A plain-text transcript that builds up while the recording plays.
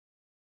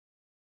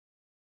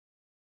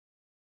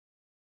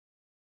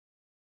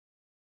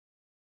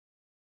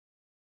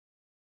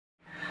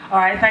All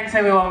right, thanks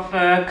everyone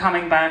for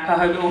coming back. I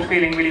hope you're all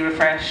feeling really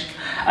refreshed.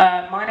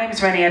 My name is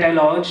Reniero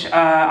Lodge.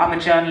 I'm a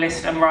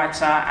journalist and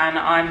writer, and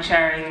I'm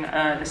chairing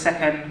the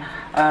second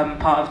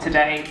part of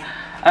today.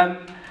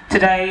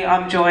 Today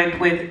I'm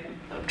joined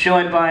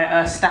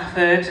by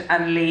Stafford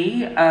and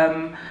Lee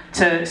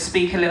to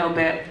speak a little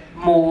bit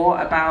more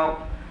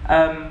about,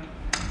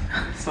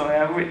 sorry,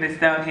 I've written this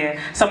down here,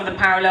 some of the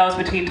parallels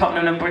between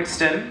Tottenham and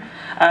Brixton.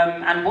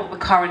 And what the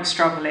current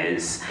struggle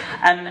is.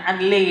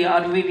 And Lee,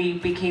 I'd really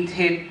be keen to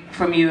hear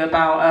from you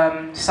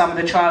about some of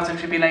the trials and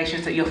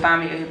tribulations that your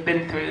family have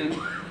been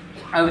through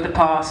over the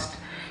past,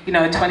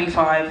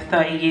 25,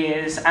 30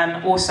 years.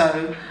 And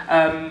also,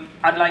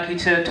 I'd like you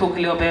to talk a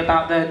little bit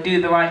about the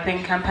Do the Right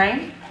Thing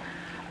campaign.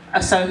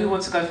 So who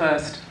wants to go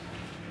first?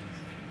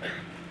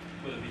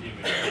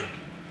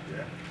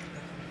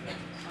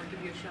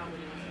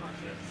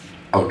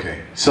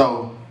 Okay,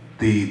 so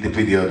the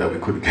video that we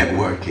couldn't get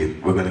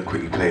working, we're going to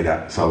quickly play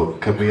that. So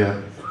can we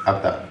have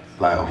that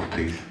light off,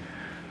 please?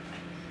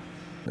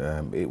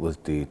 It was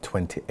the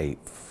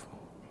 28th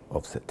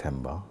of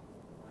September,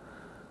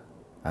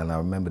 and I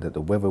remember that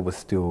the weather was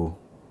still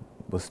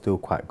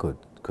quite good,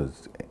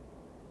 because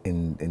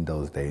in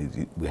those days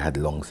we had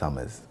long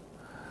summers,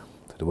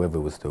 so the weather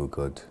was still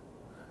good,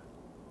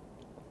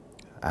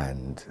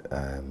 and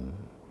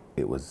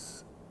it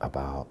was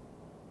about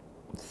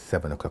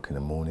 7 o'clock in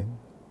the morning.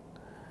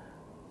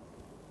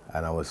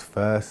 And I was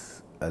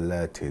first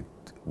alerted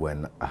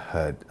when I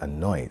heard a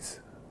noise.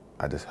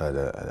 I just heard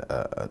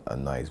a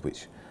noise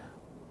which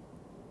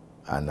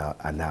I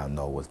now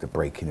know was the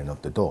breaking in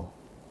of the door.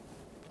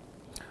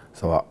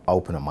 So I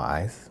opened up my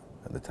eyes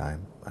at the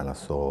time, and I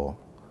saw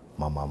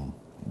my mum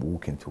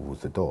walking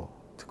towards the door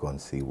to go and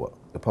see what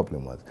the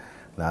problem was.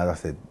 Now, as I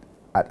said,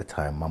 at the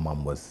time, my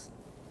mum was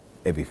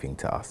everything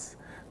to us.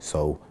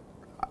 So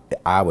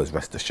I was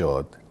rest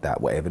assured that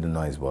whatever the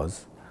noise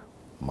was,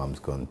 Mum's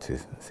gone to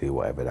see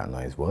whatever that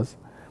noise was,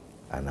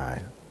 and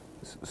I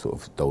sort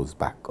of dozed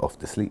back off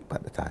to sleep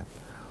at the time.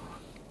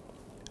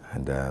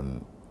 And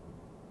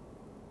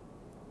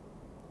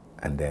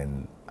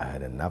then I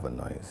heard another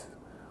noise,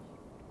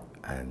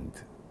 and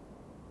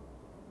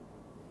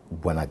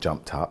when I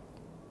jumped up,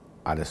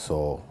 I just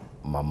saw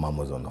my mum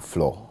was on the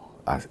floor.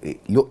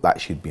 It looked like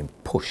she'd been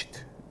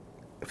pushed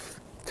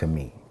to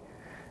me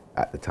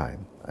at the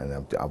time,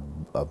 and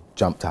I've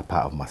jumped up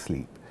out of my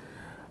sleep.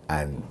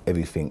 And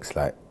everything's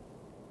like,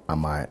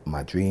 am I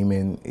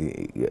dreaming?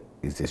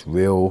 Is this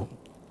real?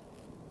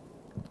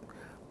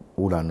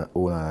 All I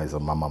know is that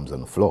my mum's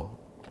on the floor.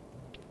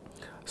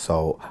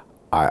 So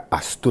I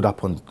stood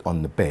up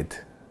on the bed,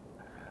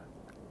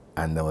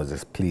 and there was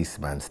this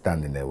policeman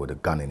standing there with a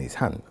gun in his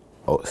hand,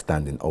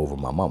 standing over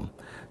my mum.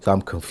 So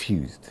I'm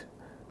confused.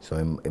 So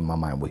in my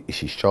mind, is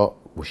she shot?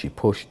 Was she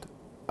pushed?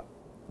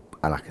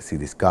 And I could see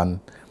this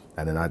gun,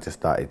 and then I just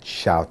started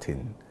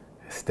shouting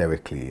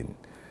hysterically,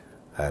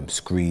 and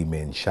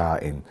screaming,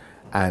 shouting,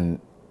 and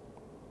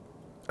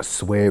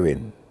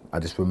swearing. I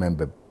just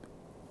remember,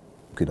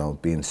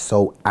 being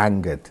so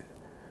angered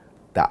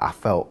that I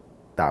felt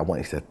that I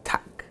wanted to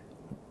attack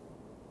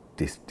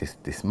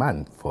this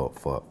man for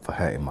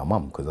hurting my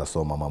mum, because I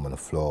saw my mum on the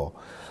floor,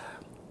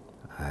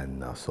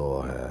 and I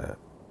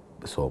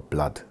saw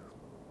blood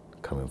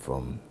coming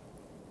from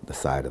the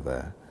side of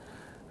her,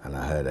 and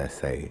I heard her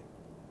say,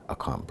 "I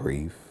can't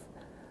breathe,"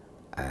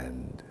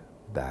 and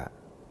that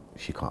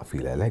she can't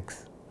feel her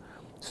legs.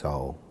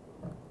 So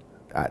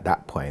at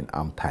that point,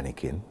 I'm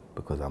panicking,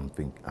 because I'm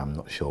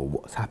not sure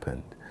what's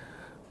happened.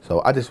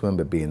 So I just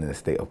remember being in a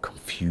state of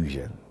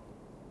confusion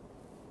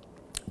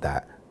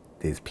that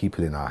there's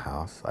people in our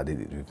house. I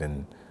didn't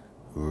even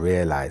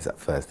realize at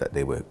first that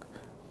they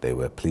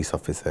were police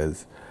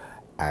officers,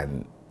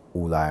 and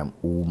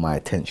all my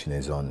attention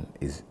is on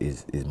is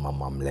my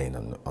mum laying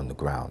on the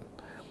ground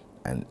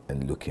and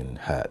looking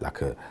hurt,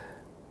 like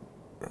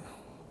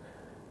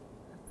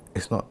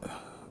it's not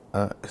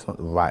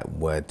the right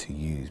word to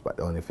use, but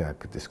the only thing I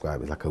could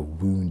describe is like a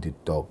wounded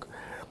dog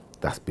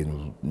that's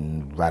been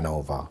ran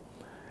over,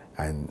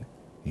 and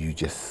you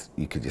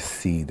could just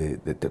see the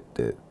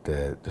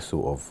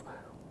sort of,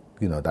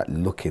 that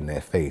look in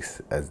their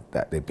face as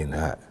that they've been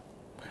hurt.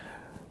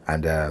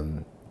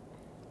 And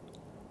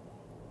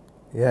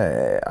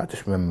yeah, I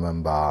just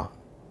remember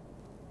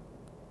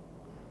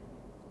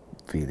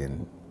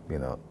feeling,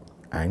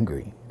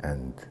 angry,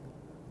 and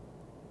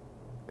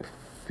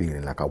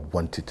feeling like I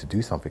wanted to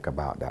do something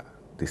about that.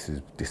 This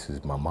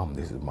is my mum.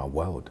 This is my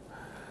world.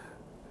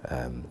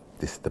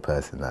 This is the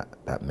person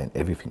that meant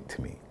everything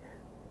to me,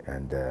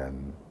 and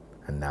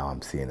now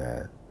I'm seeing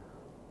her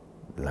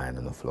lying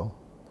on the floor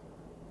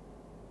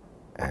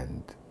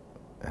and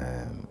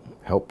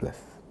helpless.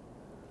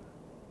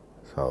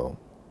 So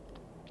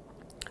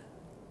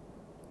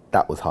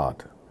that was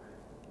hard,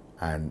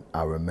 and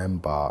I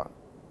remember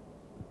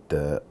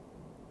the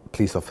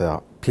police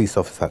officer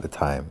at the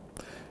time.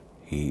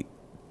 He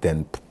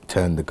then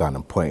turned the gun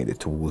and pointed it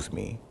towards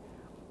me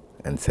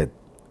and said,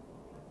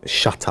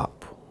 "Shut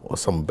up," or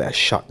someone better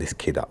shut this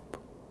kid up.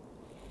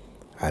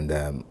 And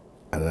then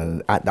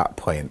at that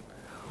point,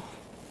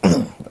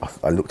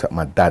 I looked at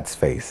my dad's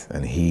face,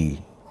 and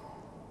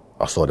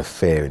I saw the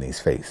fear in his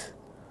face.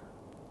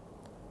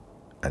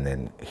 And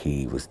then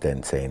he was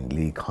then saying,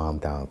 Lee, calm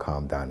down,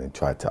 and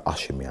tried to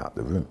usher me out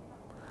the room.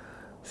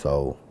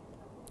 So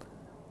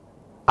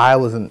I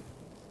wasn't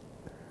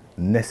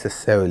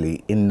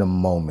necessarily in the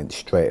moment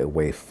straight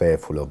away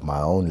fearful of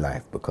my own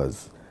life,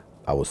 because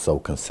I was so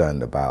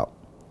concerned about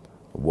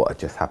what had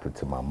just happened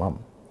to my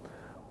mum.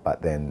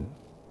 But then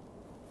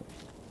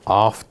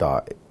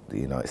after,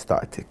 you know, it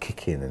started to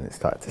kick in and it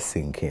started to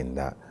sink in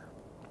that,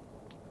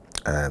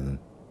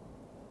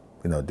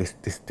 you know,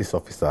 this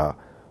officer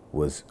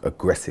was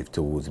aggressive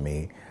towards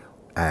me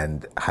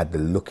and had the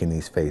look in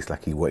his face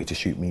like he wanted to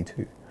shoot me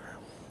too.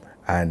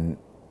 And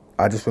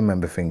I just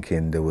remember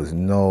thinking there was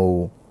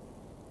no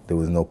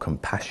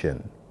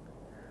compassion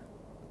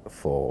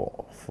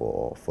for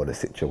the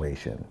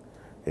situation.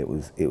 It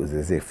was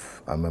as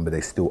if, I remember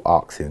they still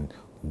asking,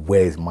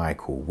 where's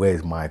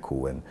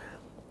Michael? And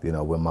you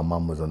know, when my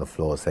mum was on the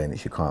floor saying that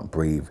she can't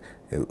breathe,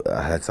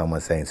 I heard someone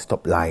saying,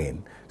 stop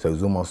lying. So it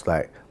was almost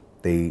like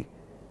they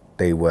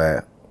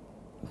were,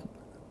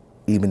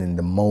 even in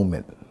the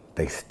moment,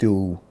 they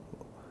still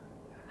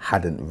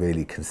hadn't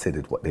really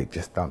considered what they'd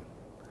just done.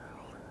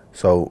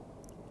 So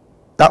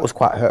that was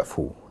quite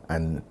hurtful,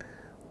 and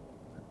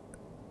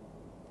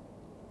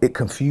it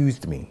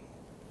confused me,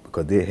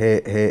 because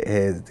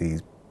here's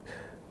the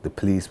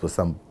police was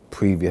some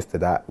previous to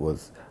that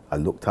was I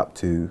looked up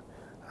to,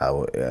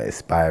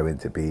 aspiring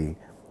to be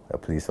a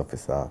police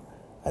officer,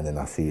 and then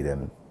I see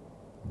them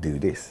do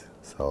this.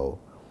 So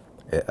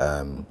it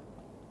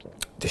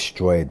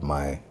destroyed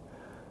my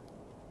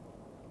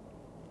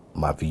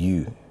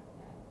view,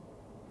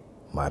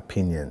 my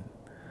opinion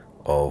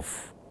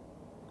of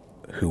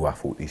who I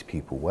thought these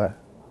people were.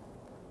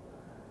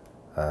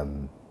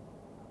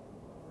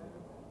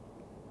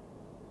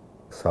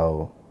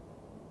 So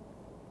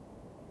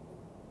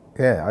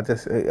yeah, I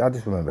just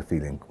remember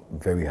feeling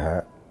very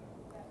hurt,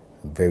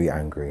 very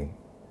angry,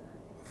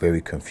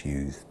 very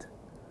confused,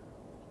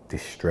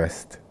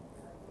 distressed,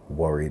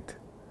 worried,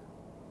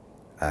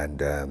 and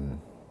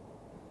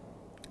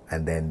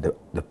then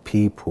the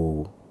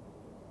people,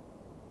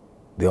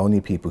 the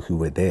only people who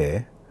were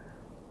there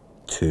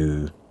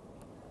to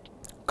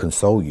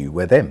console you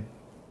were them.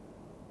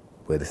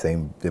 We're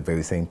the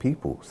very same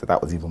people. So that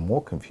was even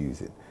more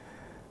confusing.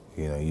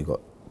 You know, you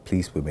got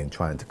police women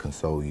trying to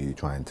console you,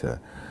 trying to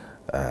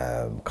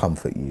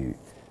comfort you,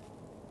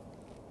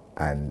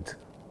 and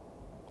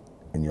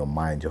in your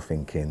mind you're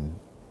thinking,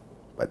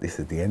 but this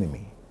is the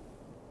enemy.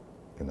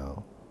 You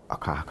know,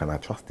 how can I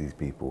trust these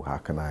people? How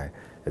can I,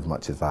 as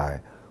much as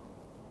I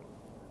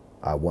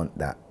want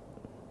that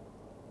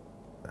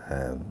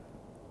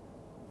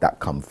that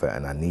comfort,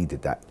 and I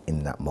needed that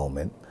in that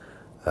moment,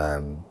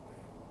 I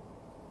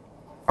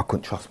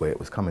couldn't trust where it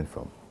was coming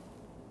from.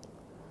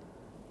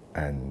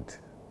 And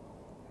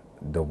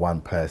the one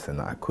person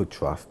that I could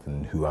trust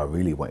and who I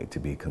really wanted to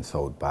be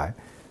consoled by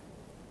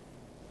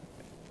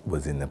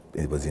was in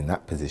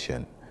that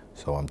position.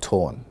 So I'm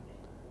torn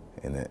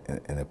in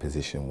a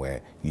position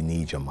where you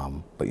need your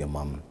mum, but your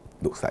mum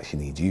looks like she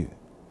needs you.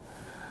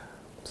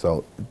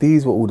 So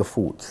these were all the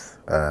thoughts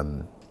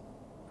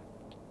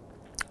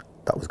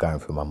that was going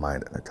through my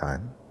mind at the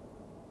time.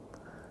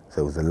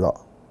 So it was a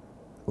lot.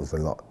 It was a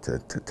lot to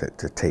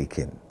take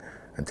in,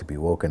 and to be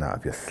woken out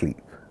of your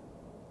sleep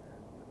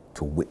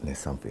to witness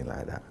something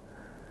like that.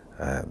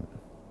 How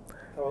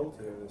old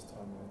were you at this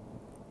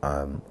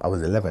time? I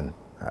was 11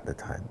 at the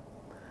time.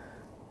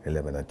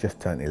 11. I just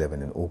turned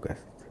 11 in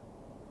August,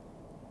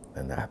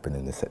 and that happened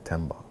in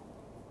September.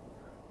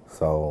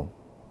 So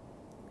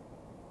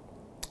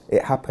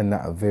it happened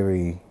at a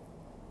very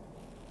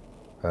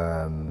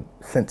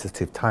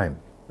sensitive time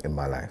in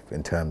my life,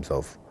 in terms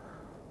of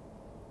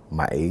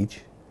my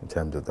age, in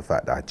terms of the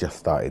fact that I just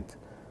started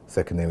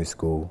secondary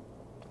school,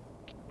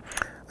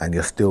 and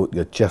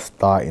you're just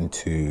starting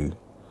to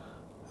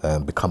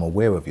become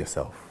aware of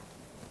yourself.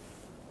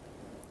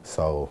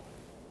 So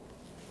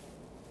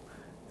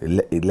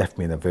it left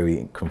me in a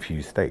very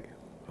confused state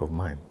of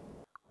mind.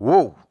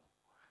 Whoa!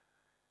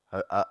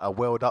 I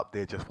welled up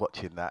there just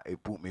watching that.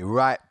 It brought me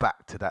right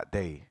back to that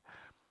day.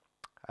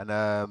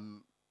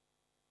 And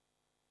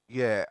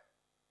yeah,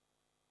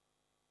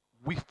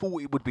 we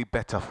thought it would be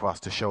better for us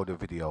to show the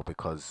video,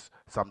 because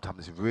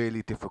sometimes it's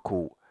really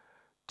difficult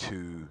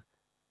to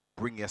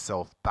bring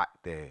yourself back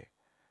there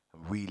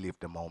and relive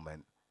the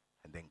moment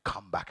and then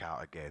come back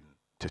out again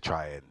to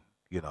try and,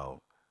 you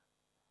know,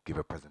 give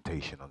a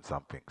presentation on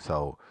something.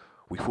 So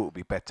we thought it would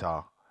be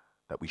better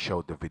that we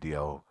showed the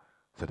video,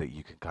 so that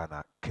you can kind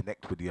of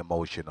connect with the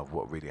emotion of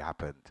what really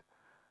happened,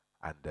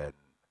 and then,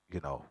 you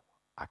know,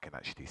 I can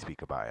actually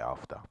speak about it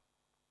after.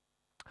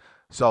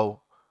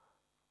 So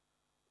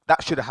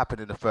that should have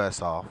happened in the first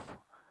half,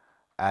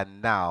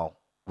 and now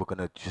we're going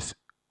to just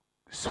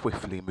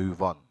swiftly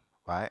move on,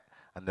 right?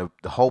 And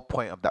the whole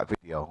point of that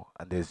video,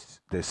 and there's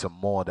some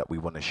more that we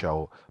want to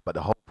show, but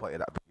the whole point of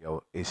that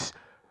video is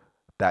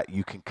that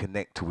you can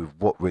connect with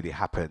what really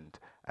happened,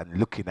 and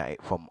looking at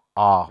it from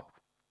our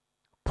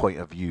point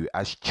of view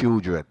as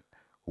children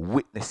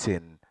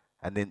witnessing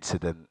an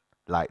incident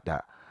like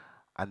that.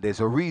 And there's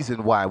a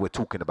reason why we're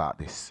talking about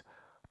this,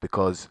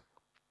 because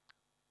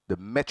the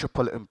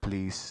Metropolitan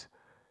Police,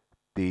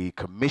 the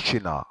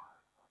commissioner,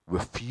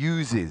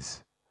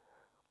 refuses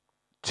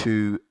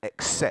to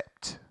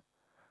accept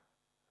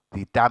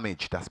the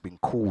damage that's been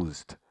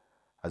caused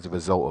as a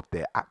result of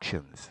their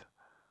actions.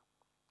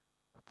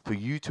 For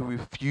you to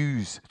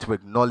refuse to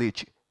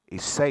acknowledge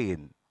is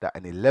saying that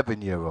an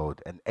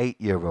 11-year-old, an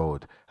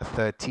 8-year-old, a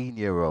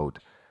 13-year-old,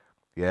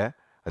 yeah,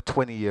 a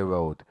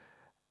 20-year-old,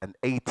 an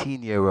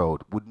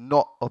 18-year-old would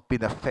not have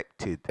been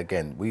affected.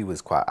 Again, we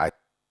was quite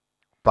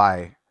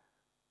by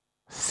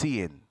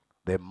seeing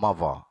their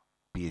mother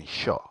being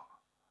shot,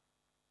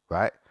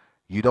 right?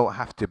 You don't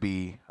have to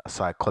be a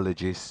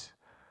psychologist,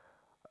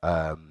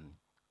 a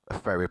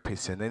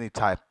therapist in any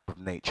type of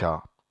nature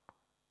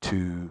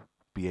to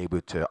be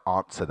able to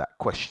answer that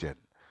question.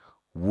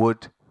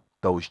 Would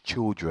those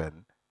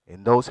children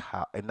in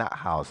that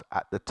house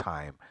at the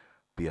time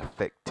be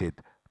affected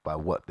by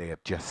what they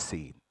have just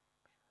seen?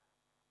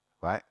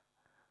 Right?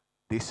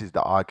 This is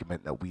the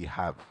argument that we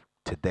have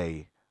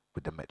today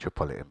with the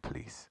Metropolitan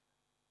Police.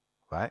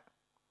 Right?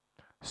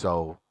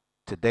 So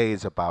today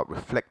is about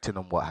reflecting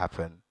on what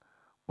happened,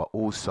 but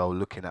also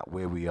looking at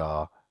where we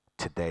are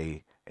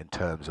today in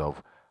terms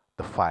of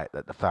the fight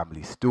that the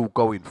family's still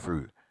going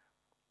through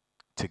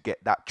to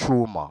get that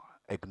trauma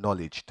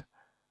acknowledged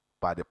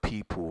by the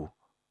people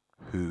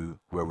who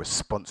were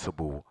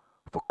responsible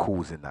for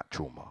causing that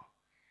trauma.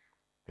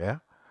 Yeah?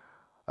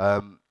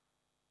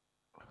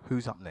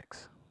 Who's up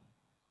next?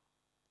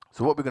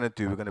 So what we're going to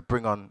do, we're going to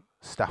bring on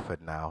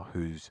Stafford now,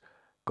 who's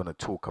going to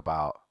talk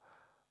about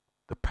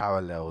the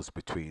parallels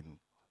between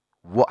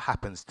what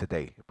happens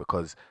today.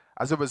 Because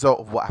as a result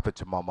of what happened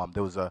to my mum,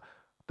 there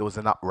was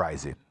an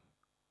uprising.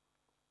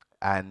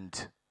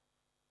 And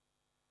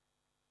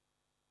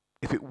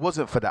if it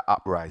wasn't for that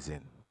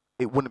uprising,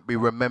 it wouldn't be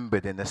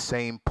remembered in the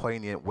same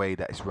poignant way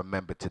that it's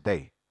remembered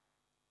today,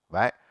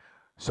 right?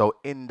 So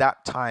in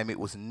that time, it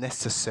was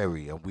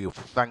necessary, and we are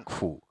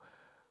thankful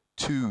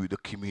to the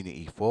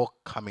community for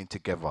coming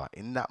together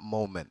in that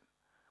moment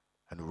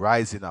and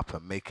rising up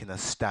and making a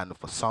stand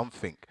for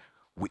something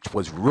which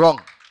was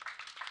wrong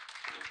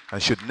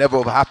and should never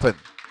have happened.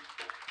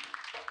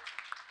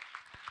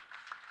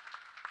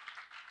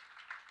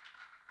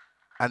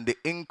 And the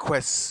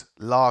inquest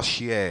last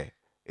year,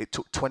 it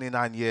took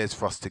 29 years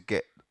for us to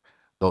get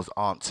those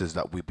answers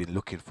that we've been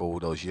looking for all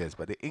those years.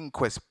 But the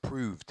inquest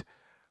proved,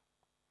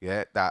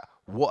 yeah, that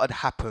what had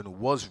happened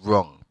was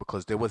wrong,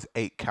 because there was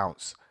 8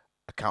 counts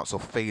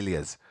of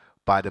failures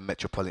by the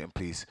Metropolitan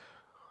Police,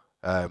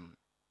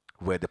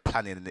 where the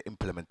planning and the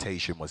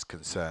implementation was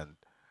concerned.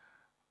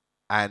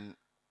 And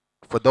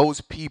for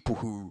those people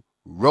who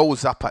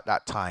rose up at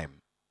that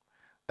time,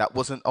 that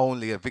wasn't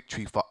only a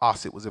victory for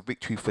us, it was a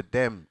victory for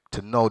them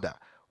to know that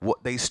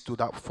what they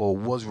stood up for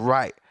was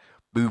right.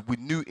 We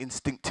knew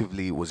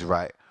instinctively it was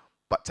right,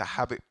 but to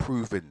have it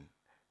proven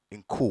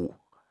in court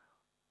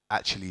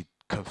actually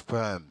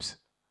confirms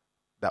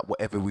that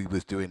whatever we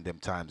was doing them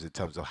times in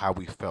terms of how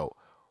we felt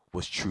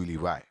was truly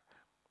right.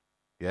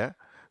 Yeah?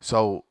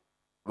 So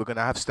we're going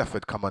to have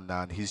Stafford come on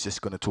now, and he's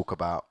just going to talk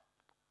about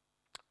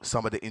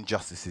some of the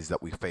injustices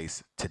that we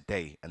face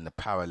today and the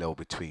parallel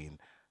between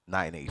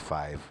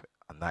 1985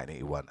 and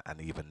 1981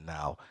 and even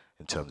now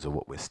in terms of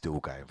what we're still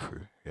going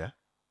through. Yeah?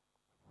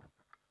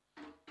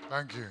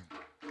 Thank you.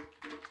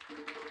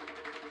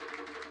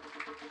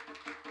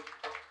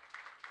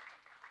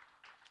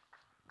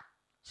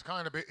 It's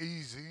kind of a bit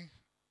easy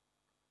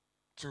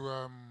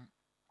to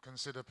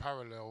consider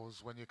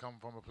parallels when you come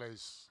from a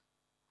place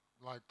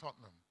like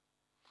Tottenham.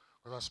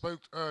 Because I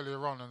spoke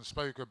earlier on and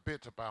spoke a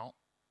bit about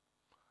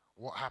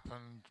what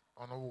happened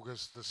on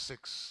August the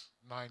 6th,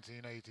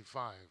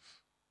 1985.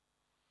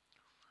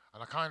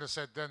 And I kind of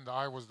said then that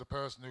I was the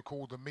person who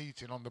called the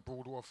meeting on the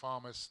Broadwater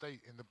Farm Estate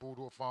in the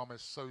Broadwater Farm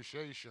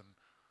Association,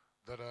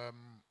 that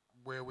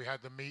where we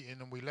had the meeting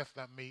and we left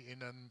that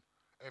meeting and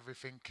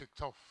everything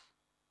kicked off.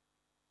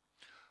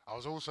 I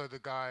was also the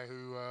guy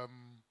who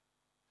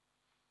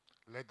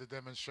led the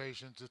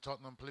demonstration to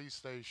Tottenham Police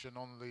Station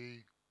on the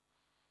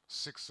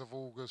 6th of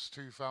August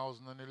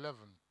 2011,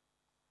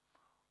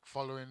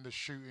 following the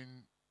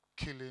shooting,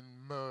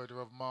 killing, murder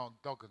of Mark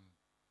Duggan,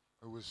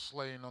 who was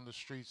slain on the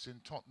streets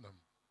in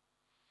Tottenham,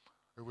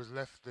 who was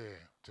left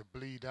there to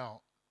bleed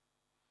out,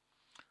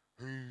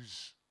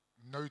 whose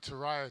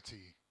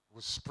notoriety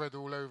was spread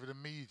all over the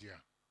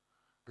media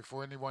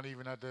before anyone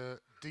even had the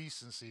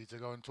decency to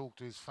go and talk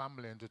to his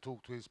family and to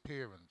talk to his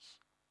parents.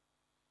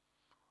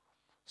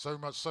 So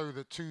much so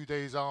that 2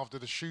 days after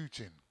the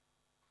shooting,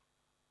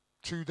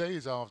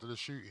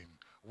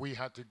 we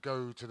had to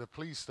go to the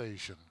police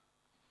station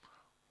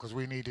because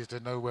we needed to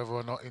know whether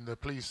or not in the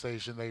police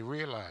station they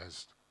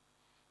realised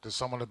that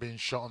someone had been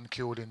shot and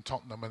killed in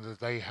Tottenham, and that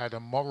they had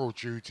a moral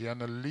duty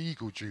and a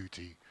legal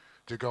duty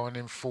to go and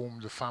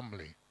inform the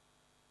family.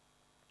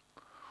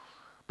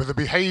 But the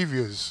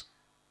behaviours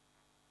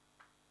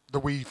that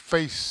we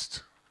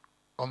faced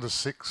on the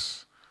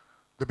 6th,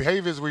 The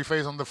behaviours we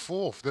face on the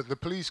 4th, that the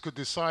police could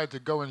decide to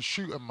go and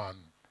shoot a man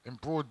in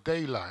broad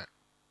daylight.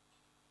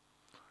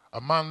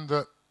 A man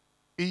that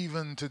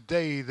even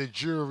today the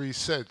jury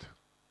said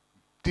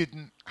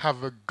didn't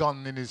have a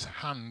gun in his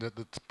hand at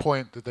the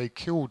point that they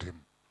killed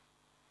him.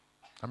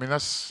 I mean,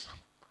 that's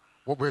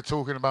what we're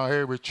talking about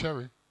here with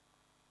Cherry.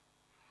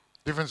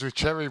 Difference with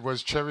Cherry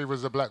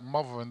was a black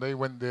mother and they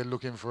went there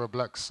looking for a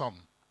black son.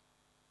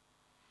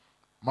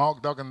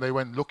 Mark Duggan, they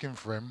went looking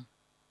for him,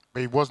 but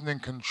he wasn't in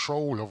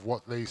control of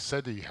what they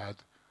said he had.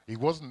 He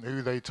wasn't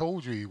who they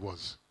told you he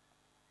was.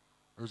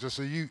 It was just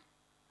a youth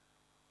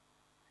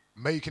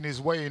making his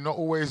way, not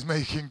always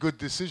making good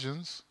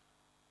decisions,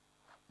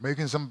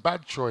 making some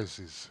bad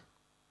choices.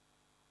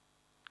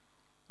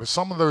 But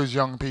some of those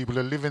young people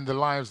are living the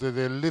lives that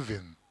they're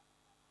living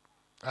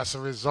as a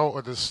result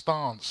of the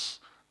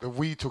stance that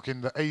we took in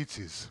the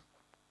 80s.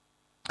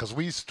 Because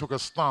we took a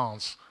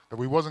stance that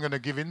we wasn't going to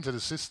give in to the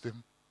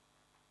system.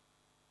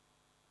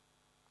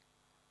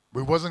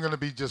 We wasn't going to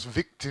be just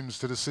victims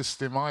to the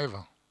system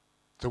either.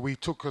 So we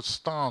took a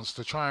stance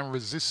to try and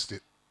resist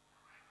it.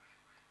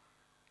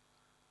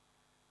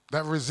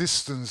 That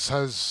resistance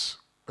has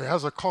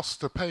a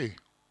cost to pay.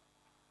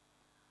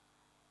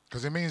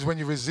 Because it means when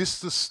you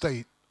resist the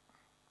state,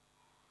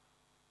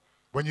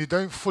 when you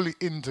don't fully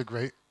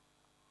integrate,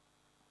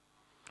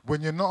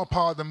 when you're not a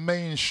part of the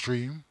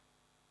mainstream,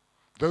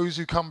 those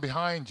who come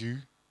behind you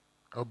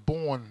are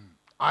born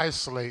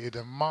isolated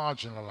and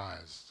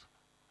marginalized.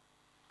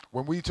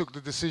 When we took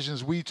the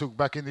decisions we took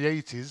back in the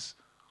 80s,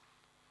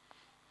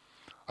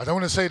 I don't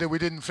want to say that we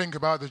didn't think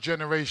about the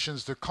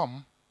generations to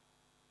come,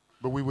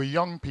 but we were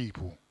young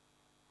people.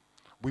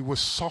 We were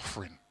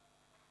suffering.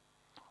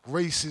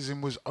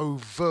 Racism was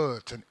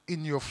overt and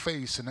in your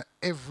face and an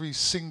every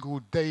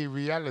single day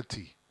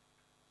reality.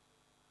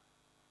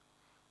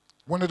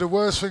 One of the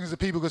worst things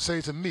that people could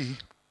say to me,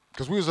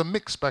 because we was a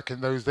mix back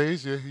in those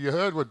days, you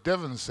heard what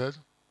Devon said.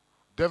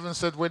 Devon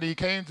said when he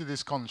came to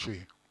this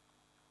country,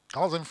 I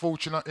was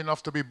unfortunate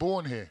enough to be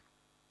born here.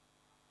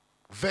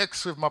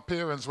 Vexed with my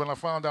parents when I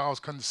found out I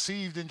was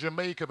conceived in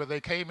Jamaica, but they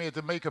came here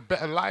to make a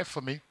better life for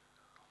me.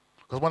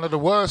 Because one of the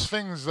worst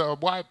things that a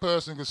white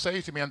person could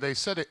say to me, and they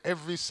said it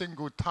every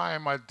single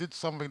time I did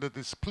something that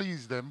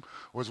displeased them,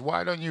 was,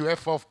 why don't you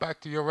F off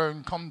back to your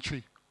own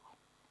country?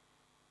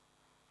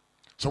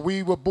 So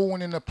we were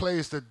born in a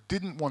place that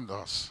didn't want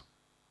us.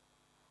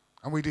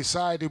 And we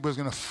decided we was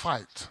going to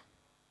fight.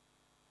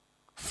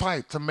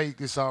 Fight to make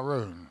this our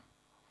own.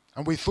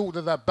 And we thought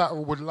that that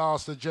battle would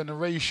last a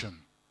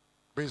generation.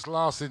 But it's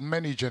lasted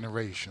many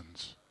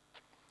generations.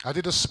 I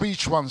did a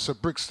speech once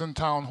at Brixton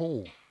Town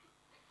Hall.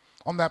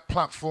 On that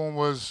platform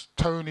was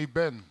Tony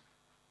Benn,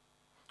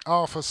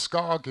 Arthur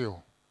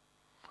Scargill,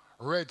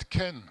 Red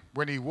Ken,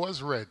 when he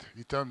was red.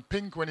 He turned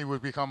pink when he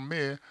would become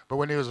mayor, but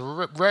when he was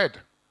red.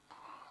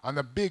 And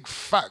a big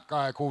fat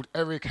guy called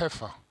Eric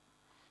Heffer.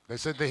 They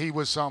said that he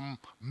was some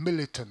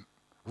militant,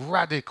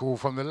 radical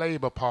from the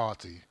Labour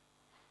Party.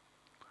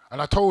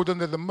 And I told them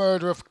that the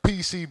murder of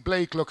P.C.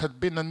 Blakelock had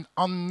been an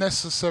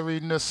unnecessary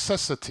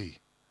necessity.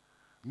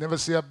 Never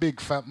see a big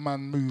fat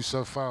man move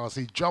so fast.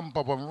 He'd jump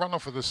up and run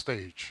off of the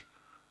stage.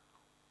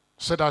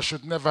 Said I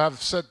should never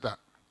have said that.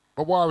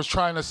 But what I was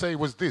trying to say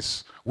was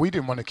this. We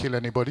didn't want to kill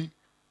anybody.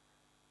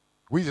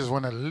 We just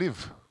want to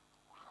live.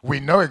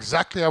 We know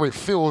exactly how it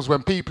feels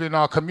when people in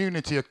our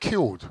community are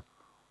killed.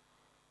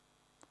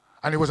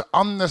 And it was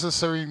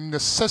unnecessary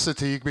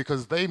necessity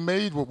because they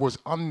made what was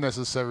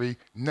unnecessary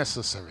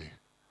necessary.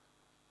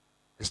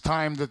 It's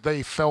time that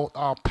they felt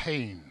our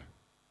pain.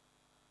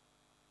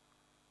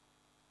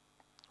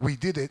 We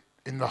did it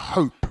in the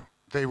hope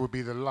they would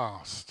be the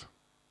last.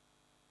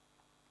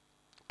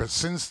 But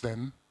since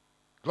then,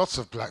 lots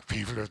of black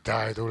people have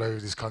died all over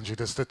this country.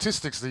 The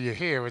statistics that you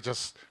hear are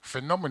just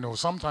phenomenal.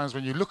 Sometimes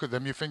when you look at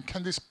them, you think,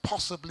 can this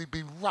possibly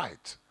be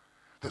right?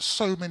 That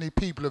so many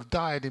people have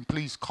died in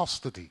police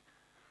custody.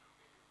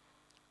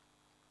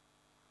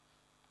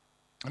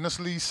 And as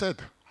Lee said,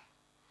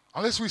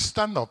 unless we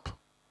stand up,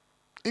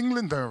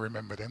 England don't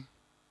remember them.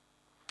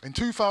 In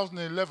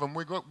 2011,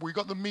 we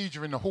got the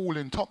media in the hall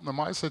in Tottenham.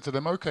 I said to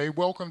them, okay,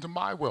 welcome to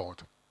my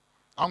world.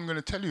 I'm going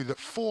to tell you that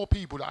 4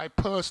 people that I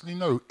personally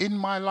know in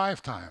my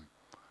lifetime,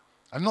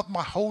 and not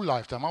my whole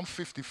lifetime, I'm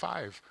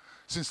 55,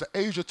 since the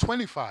age of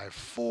 25,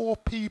 4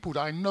 people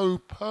that I know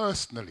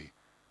personally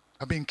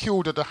have been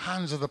killed at the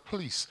hands of the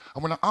police.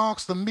 And when I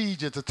asked the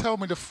media to tell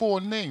me the 4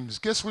 names,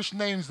 guess which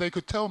names they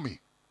could tell me?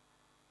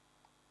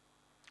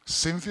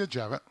 Cynthia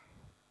Jarrett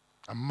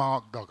and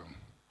Mark Duggan.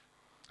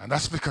 And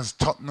that's because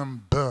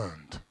Tottenham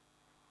burned.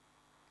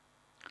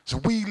 So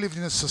we lived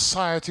in a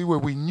society where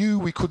we knew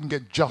we couldn't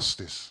get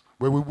justice,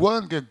 where we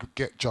weren't going to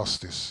get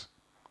justice.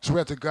 So we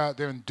had to go out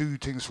there and do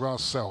things for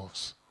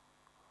ourselves.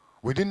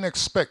 We didn't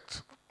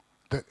expect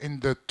that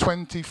in the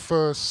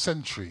 21st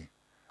century,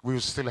 we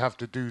would still have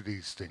to do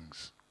these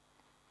things.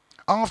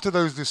 After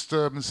those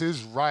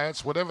disturbances,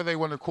 riots, whatever they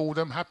want to call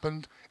them,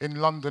 happened in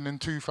London in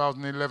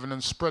 2011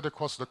 and spread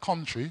across the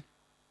country,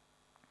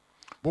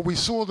 what we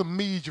saw the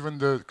media and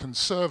the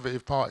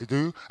Conservative Party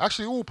do,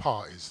 actually all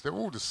parties, they're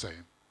all the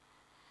same.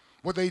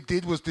 What they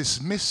did was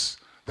dismiss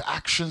the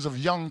actions of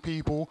young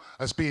people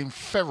as being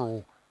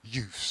feral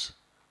youths.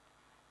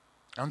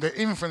 And their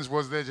inference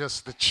was they're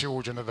just the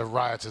children of the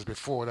rioters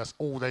before, that's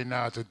all they know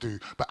how to do.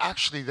 But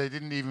actually they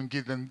didn't even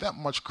give them that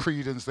much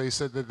credence. They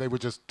said that they were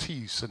just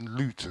thieves and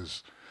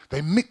looters.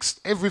 They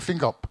mixed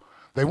everything up.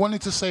 They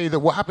wanted to say that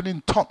what happened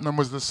in Tottenham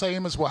was the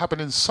same as what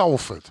happened in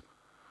Salford.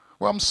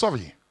 Well, I'm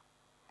sorry.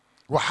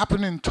 What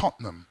happened in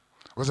Tottenham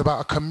was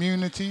about a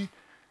community,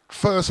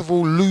 first of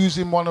all,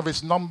 losing one of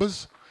its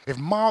numbers. If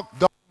Mark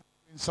does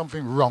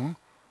something wrong,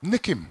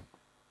 nick him.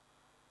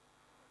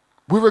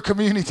 We're a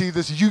community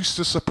that's used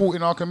to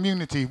supporting our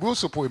community. We'll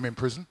support him in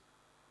prison.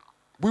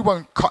 We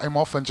won't cut him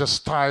off and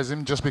chastise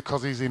him just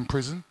because he's in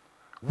prison.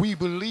 We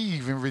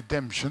believe in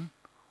redemption.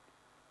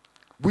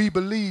 We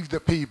believe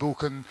that people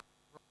can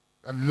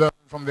and learn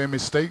from their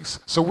mistakes.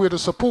 So we'd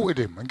have supported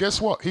him. And guess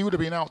what? He would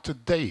have been out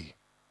today.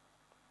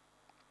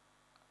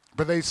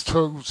 But they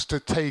chose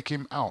to take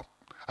him out.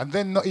 And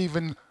then not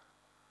even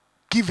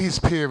give his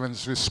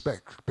parents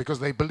respect because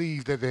they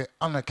believe that they're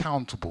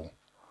unaccountable.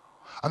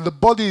 And the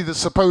body that's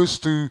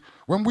supposed to,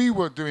 when we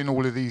were doing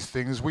all of these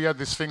things, we had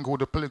this thing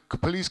called the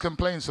Police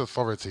Complaints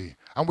Authority.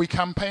 And we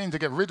campaigned to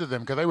get rid of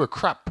them because they were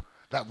crap.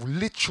 That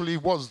literally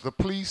was the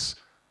police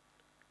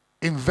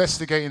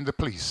investigating the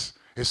police.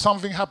 If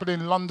something happened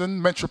in London,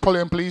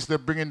 Metropolitan Police, they're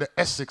bringing the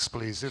Essex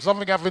Police. If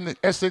something happened in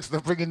Essex, they're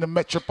bringing the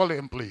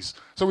Metropolitan Police.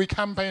 So we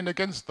campaigned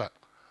against that.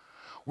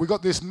 We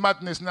got this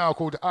madness now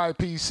called the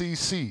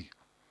IPCC.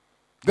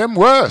 Them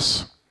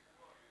worse.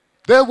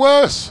 They're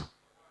worse.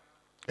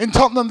 In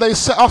Tottenham, they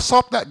set us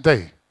up that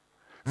day.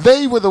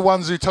 They were the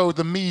ones who told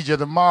the media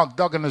that Mark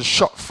Duggan had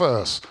shot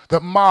first,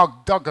 that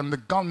Mark Duggan, the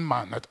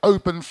gunman, had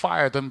opened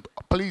fire and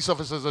police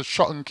officers had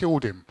shot and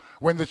killed him,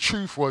 when the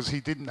truth was he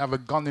didn't have a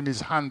gun in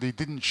his hand, he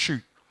didn't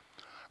shoot.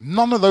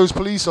 None of those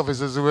police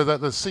officers who were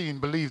at the scene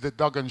believed that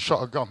Duggan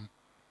shot a gun.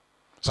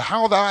 So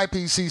how the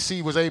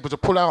IPCC was able to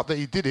pull out that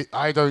he did it,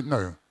 I don't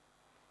know.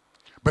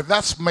 But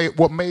that's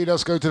what made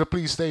us go to the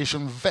police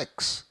station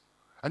vexed.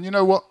 And you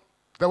know what?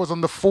 That was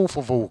on the 4th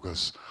of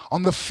August.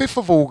 On the 5th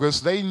of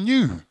August, they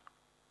knew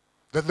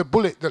that the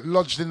bullet that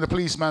lodged in the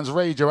policeman's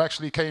radio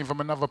actually came from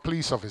another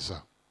police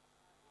officer.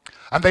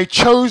 And they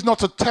chose not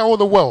to tell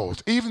the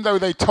world, even though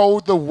they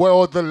told the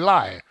world the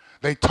lie.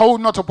 They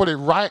told not to put it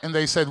right, and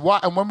they said why.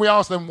 And when we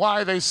asked them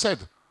why, they said,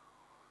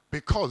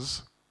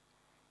 because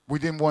we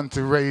didn't want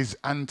to raise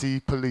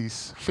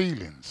anti-police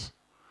feelings.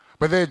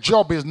 But their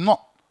job is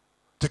not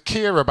to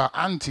care about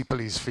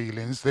anti-police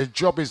feelings. Their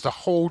job is to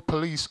hold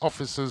police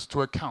officers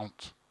to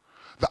account.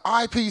 The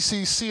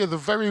IPCC are the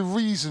very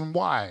reason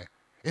why,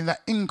 in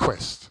that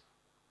inquest,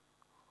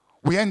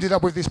 we ended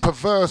up with this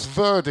perverse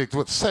verdict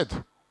that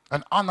said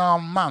an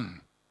unarmed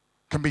man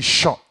can be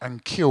shot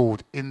and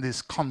killed in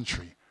this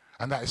country,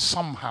 and that is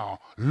somehow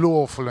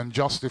lawful and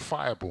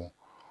justifiable.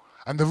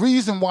 And the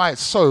reason why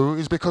it's so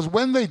is because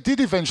when they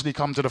did eventually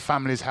come to the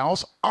family's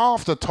house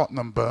after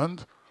Tottenham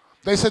burned,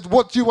 they said,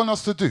 what do you want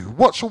us to do?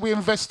 What shall we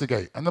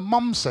investigate? And the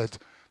mum said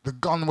the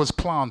gun was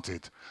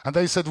planted. And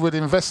they said, we'd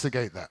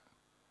investigate that.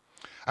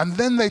 And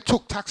then they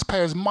took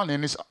taxpayers' money,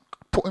 and it's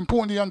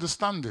important you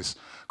understand this,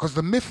 because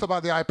the myth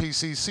about the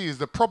IPCC is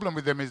the problem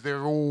with them is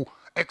they're all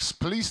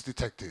ex-police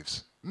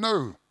detectives.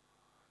 No,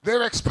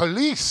 they're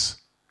ex-police.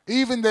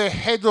 Even their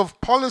head of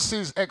policy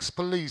is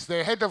ex-police.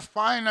 Their head of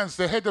finance,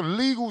 their head of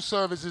legal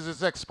services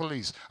is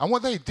ex-police. And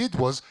what they did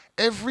was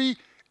every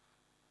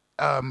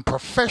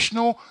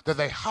professional that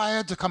they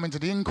hired to come into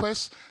the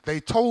inquest,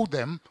 they told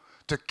them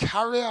to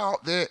carry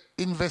out their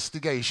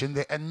investigation,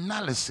 their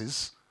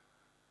analysis,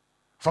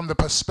 from the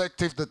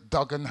perspective that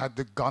Duggan had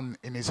the gun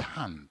in his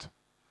hand,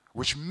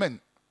 which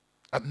meant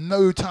at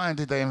no time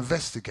did they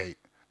investigate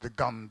the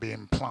gun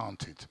being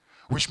planted,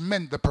 which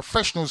meant the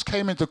professionals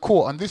came into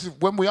court, and this is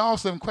when we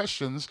asked them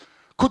questions,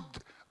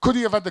 could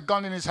he have had the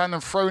gun in his hand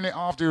and thrown it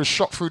after he was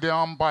shot through the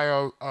arm by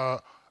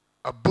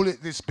a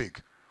bullet this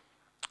big?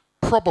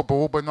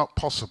 Probable, but not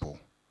possible.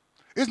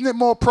 Isn't it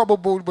more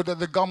probable that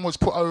the gun was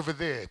put over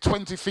there,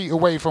 20 feet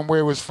away from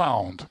where it was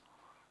found?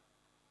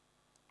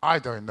 I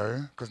don't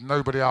know, because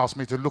nobody asked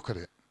me to look at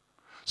it.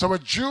 So a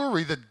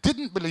jury that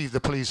didn't believe the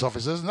police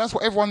officers, and that's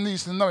what everyone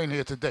needs to know in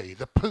here today,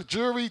 the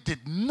jury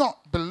did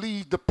not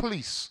believe the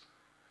police,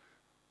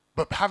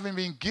 but having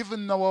been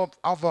given no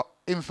other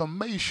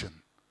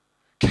information,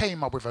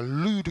 came up with a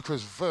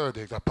ludicrous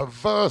verdict, a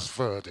perverse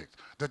verdict,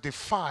 that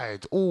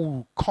defied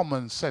all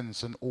common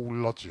sense and all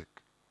logic.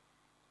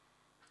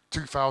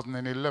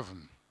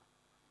 2011.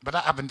 But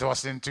that happened to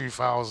us in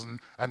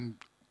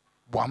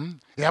 2001.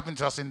 It happened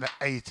to us in the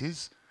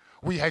 80s.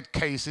 We had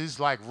cases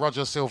like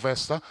Roger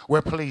Sylvester,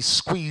 where police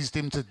squeezed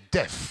him to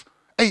death.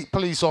 8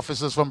 police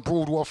officers from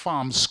Broadwater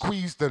Farm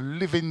squeezed the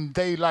living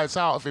daylights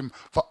out of him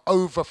for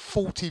over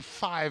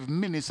 45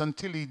 minutes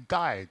until he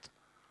died.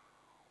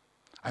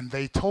 And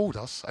they told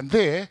us, and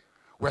there,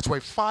 we had to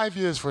wait 5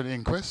 years for an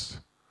inquest.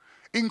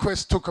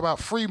 Inquest took about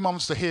 3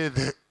 months to hear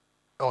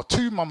or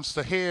 2 months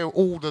to hear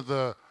all of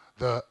the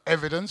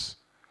evidence,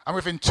 and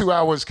within 2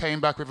 hours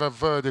came back with a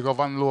verdict of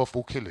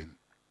unlawful killing.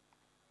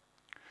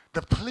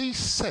 The police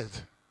said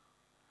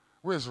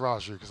Where's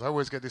Raju? Because I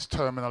always get this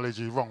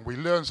terminology wrong. We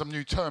learn some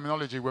new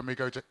terminology when we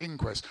go to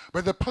inquest.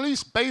 But the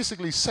police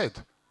basically said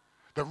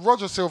that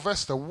Roger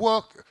Sylvester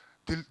worked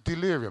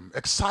delirium,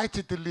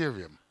 excited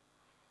delirium.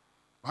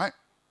 Right?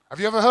 Have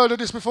you ever heard of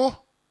this before?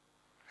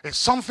 It's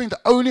something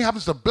that only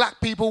happens to black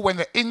people when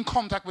they're in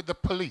contact with the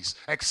police.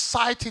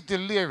 Excited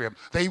delirium.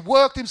 They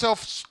worked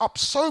himself up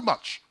so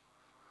much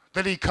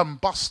that he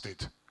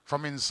combusted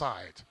from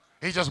inside.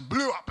 He just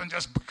blew up and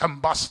just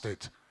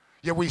combusted.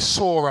 Yet we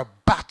saw a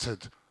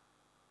battered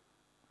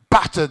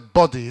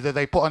body that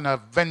they put on a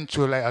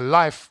ventilator, a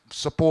life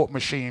support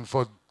machine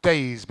for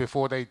days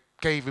before they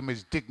gave him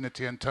his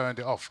dignity and turned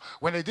it off.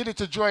 When they did it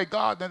to Joy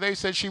Gardner, they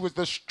said she was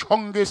the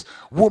strongest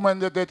woman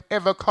that they'd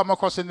ever come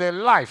across in their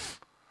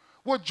life.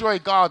 What Joy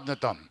Gardner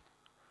done?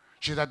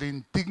 She'd had the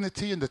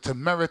indignity and the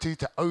temerity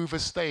to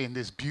overstay in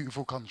this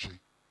beautiful country.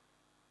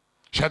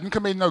 She hadn't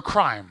committed no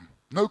crime,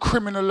 no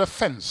criminal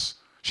offense.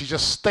 She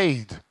just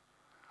stayed.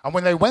 And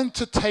when they went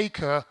to take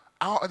her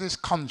out of this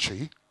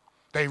country,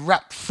 they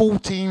wrapped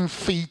 14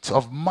 feet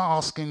of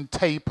masking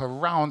tape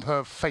around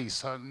her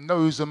face, her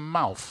nose and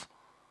mouth.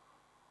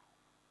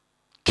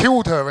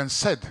 Killed her and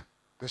said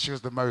that she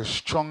was the most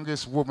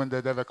strongest woman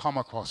they'd ever come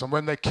across. And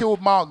when they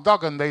killed Mark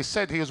Duggan, they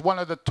said he was one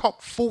of the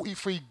top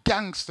 43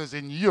 gangsters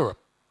in Europe.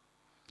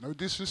 No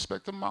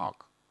disrespect to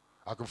Mark.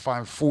 I can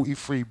find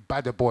 43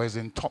 badder boys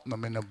in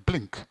Tottenham in a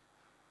blink.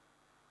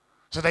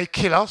 So they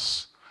kill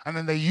us, and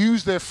then they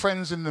use their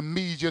friends in the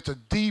media to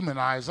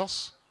demonize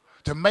us,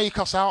 to make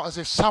us out as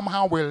if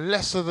somehow we're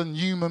lesser than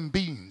human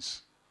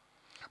beings.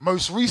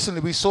 Most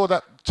recently, we saw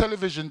that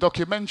television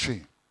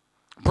documentary,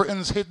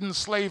 Britain's Hidden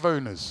Slave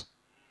Owners.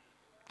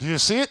 Do you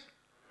see it?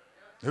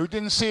 Who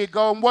didn't see it,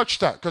 go and watch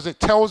that, because it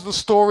tells the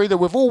story that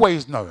we've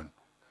always known.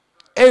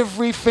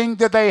 Everything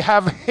that they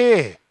have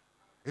here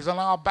is on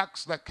our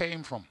backs that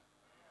came from.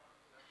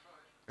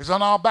 It's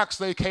on our backs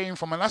they came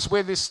from, and that's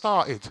where this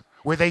started,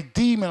 where they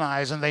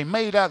demonized and they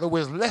made out that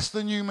we're less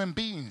than human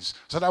beings,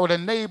 so that would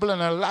enable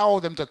and allow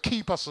them to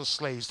keep us as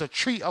slaves, to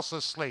treat us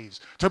as slaves,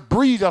 to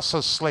breed us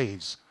as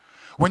slaves.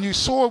 When you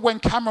saw when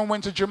Cameron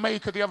went to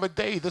Jamaica the other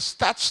day, the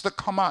stats that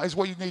come out is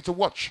what you need to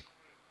watch.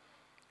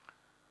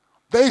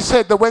 They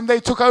said that when they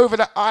took over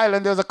the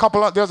island, there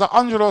was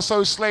 100 or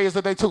so slaves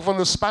that they took from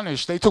the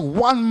Spanish. They took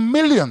 1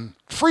 million,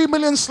 3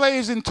 million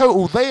slaves in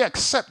total. They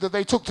accept that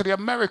they took to the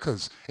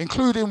Americas,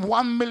 including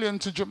 1 million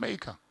to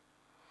Jamaica.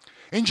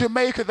 In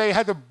Jamaica, they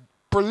had a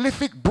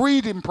prolific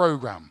breeding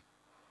program,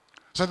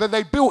 so that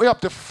they built it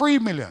up to 3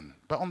 million.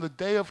 But on the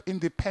day of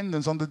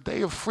independence, on the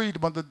day of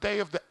freedom, on the day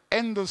of the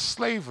end of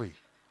slavery,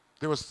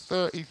 there was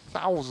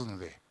 30,000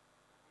 there.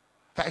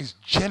 That is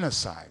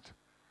genocide.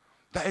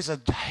 That is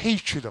a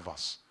hatred of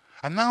us.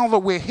 And now that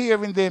we're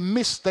here in their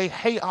midst, they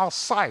hate our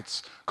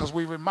sights because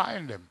we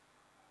remind them,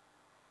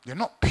 you're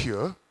not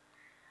pure.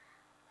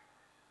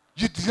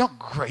 You're not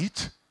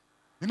great.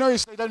 You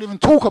notice they don't even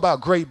talk about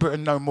Great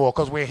Britain no more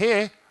because we're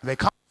here. They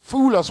can't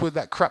fool us with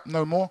that crap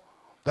no more.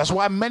 That's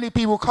why many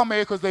people come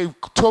here, because they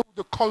told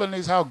the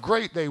colonies how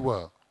great they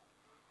were.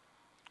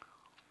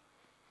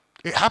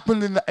 It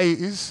happened in the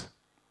 80s.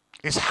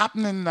 It's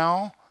happening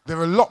now.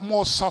 They're a lot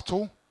more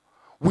subtle.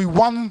 We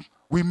won.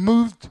 We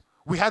moved,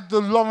 we had the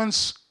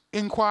Lawrence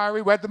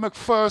inquiry, we had the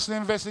McPherson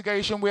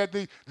investigation, we had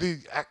the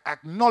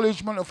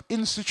acknowledgement of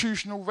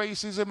institutional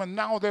racism, and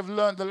now they've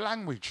learned the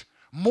language.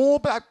 More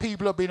black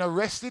people have been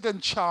arrested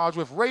and charged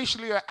with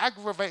racially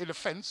aggravated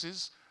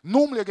offenses,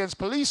 normally against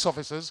police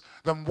officers,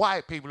 than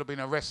white people have been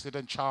arrested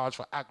and charged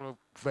for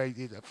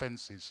aggravated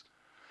offenses.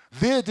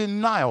 Their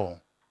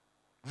denial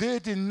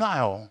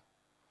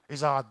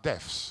is our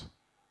deaths.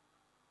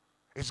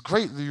 It's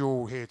great that you're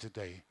all here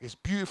today. It's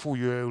beautiful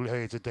you're all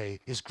here today.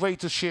 It's great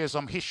to share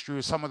some history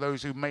with some of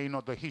those who may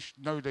not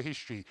know the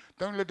history.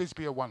 Don't let this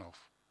be a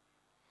one-off.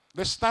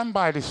 Let's stand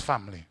by this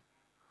family.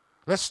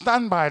 Let's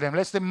stand by them.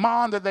 Let's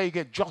demand that they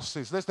get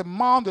justice. Let's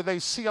demand that they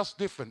see us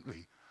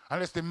differently. And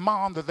let's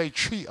demand that they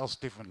treat us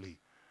differently.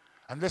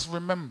 And let's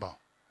remember,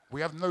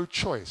 we have no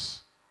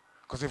choice.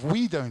 Because if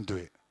we don't do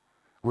it,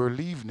 we're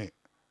leaving it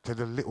to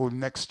the little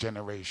next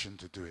generation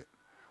to do it.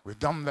 We've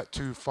done that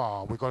too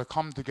far. We've got to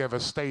come together,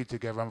 stay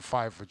together, and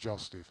fight for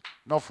justice.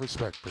 Enough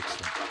respect,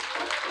 Brixton.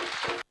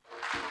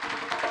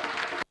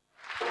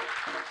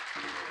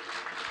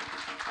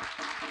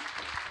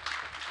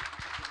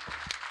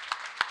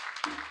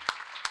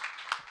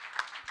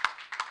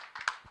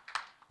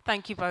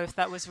 Thank you both.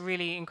 That was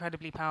really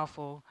incredibly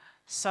powerful.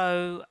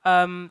 So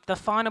the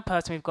final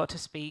person we've got to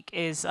speak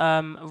is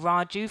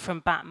Raju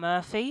from Bat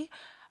Murphy.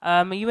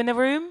 Are you in the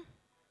room?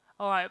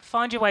 All right,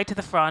 find your way to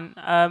the front.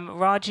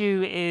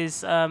 Raju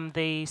is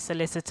the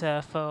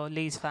solicitor for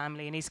Lee's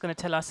family, and he's going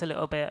to tell us a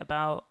little bit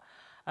about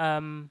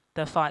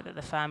the fight that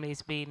the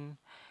family's been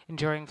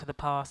enduring for the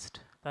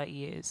past 30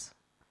 years.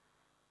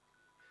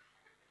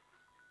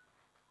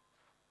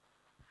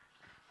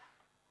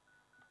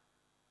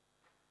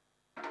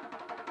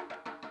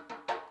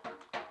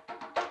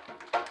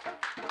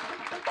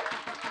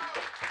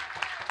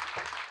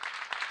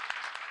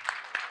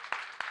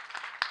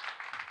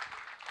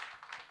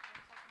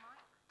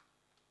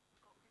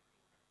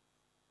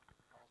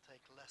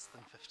 less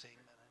than 15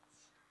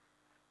 minutes.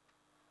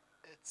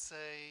 It's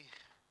a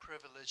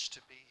privilege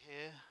to be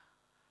here.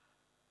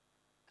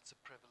 It's a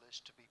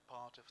privilege to be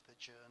part of the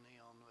journey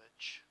on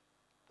which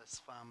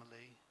this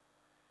family,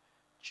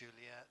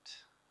 Juliet,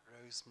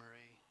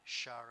 Rosemary,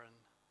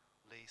 Sharon,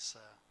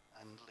 Lisa,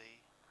 and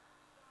Lee,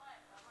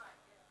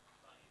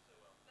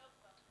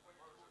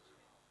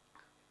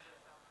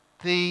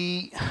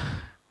 the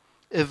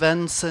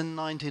events in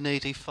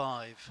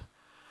 1985,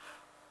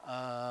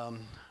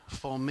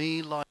 for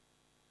me, like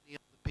many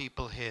other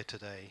people here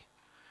today,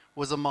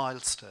 was a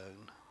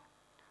milestone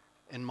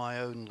in my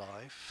own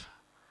life,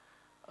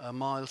 a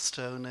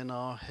milestone in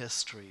our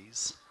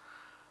histories,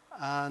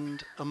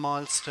 and a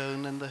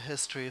milestone in the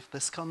history of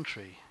this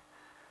country.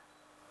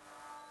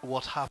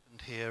 What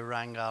happened here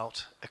rang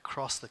out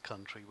across the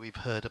country. We've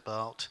heard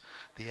about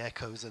the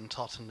echoes in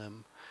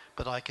Tottenham,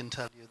 but I can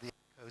tell you the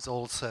echoes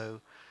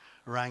also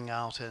rang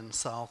out in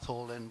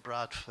Southall, in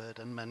Bradford,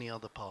 and many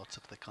other parts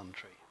of the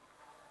country.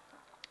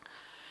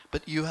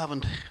 But you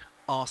haven't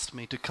asked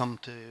me to come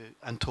to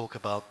and talk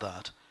about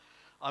that.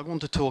 I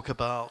want to talk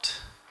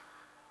about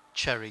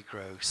Cherry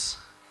Groce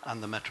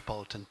and the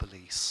Metropolitan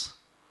Police.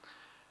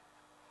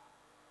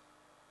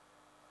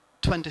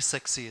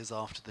 26 years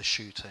after the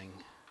shooting,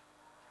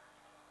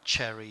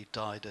 Cherry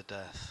died a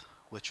death,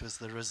 which was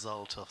the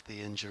result of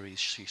the injuries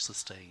she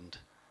sustained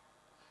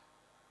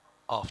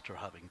after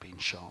having been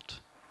shot.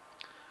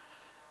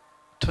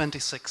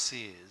 26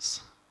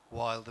 years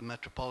while the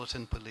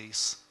Metropolitan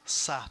Police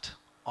sat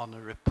on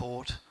a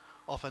report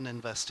of an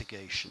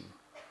investigation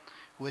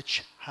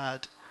which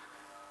had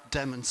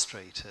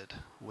demonstrated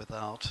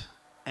without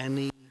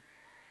any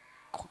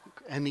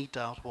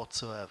doubt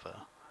whatsoever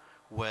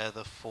where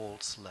the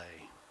faults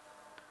lay.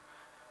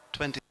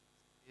 20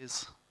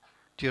 years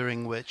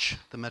during which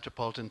the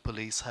Metropolitan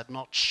Police had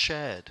not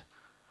shared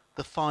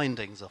the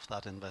findings of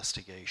that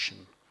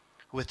investigation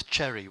with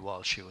Cherry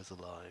while she was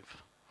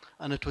alive.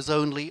 And it was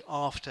only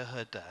after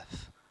her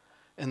death,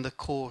 in the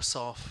course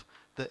of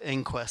the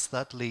inquest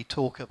that Lee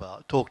talked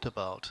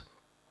about,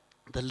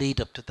 the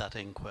lead up to that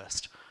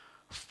inquest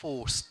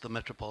forced the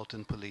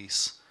Metropolitan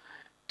Police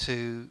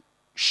to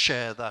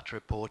share that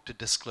report, to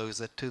disclose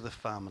it to the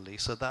family,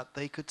 so that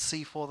they could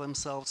see for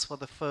themselves for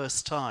the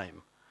first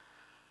time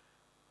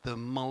the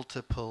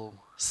multiple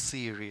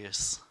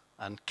serious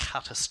and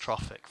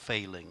catastrophic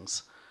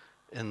failings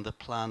in the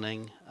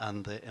planning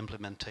and the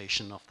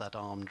implementation of that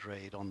armed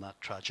raid on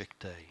that tragic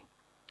day.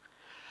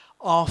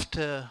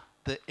 After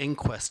the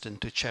inquest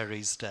into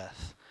Cherry's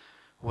death,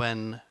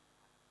 when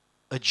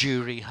a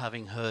jury,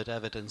 having heard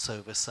evidence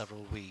over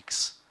several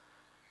weeks,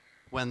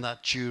 when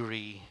that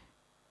jury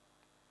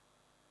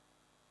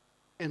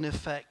in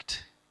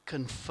effect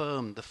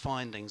confirmed the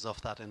findings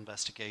of that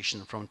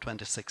investigation from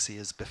 26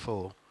 years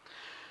before,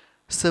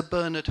 Sir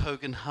Bernard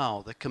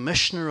Hogan-Howe, the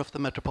Commissioner of the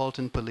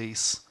Metropolitan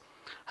Police,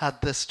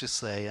 had this to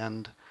say,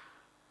 and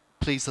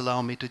please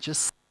allow me to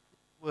just say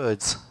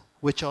words,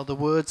 which are the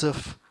words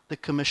of the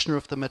Commissioner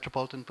of the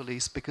Metropolitan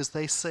Police, because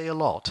they say a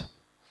lot.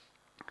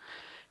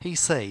 He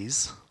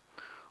says,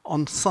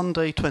 on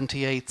Sunday,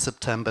 28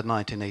 September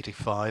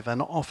 1985,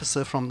 an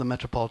officer from the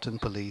Metropolitan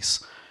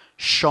Police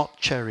shot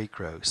Cherry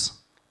Groce.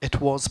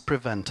 It was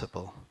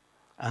preventable,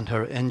 and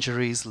her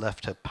injuries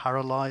left her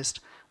paralyzed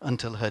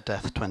until her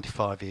death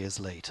 25 years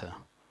later.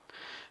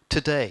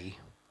 Today,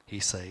 he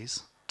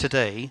says,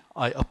 today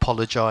I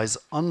apologize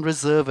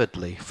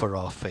unreservedly for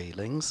our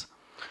failings.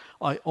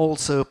 I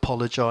also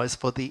apologize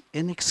for the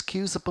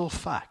inexcusable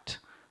fact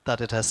that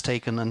it has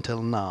taken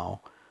until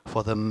now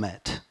for the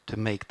Met to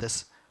make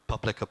this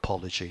public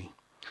apology.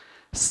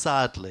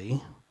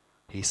 Sadly,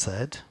 he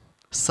said,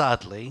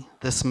 sadly,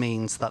 this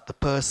means that the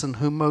person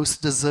who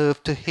most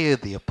deserved to hear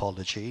the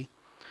apology,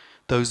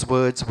 those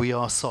words, "we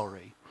are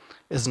sorry,"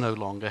 is no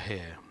longer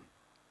here.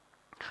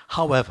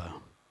 However,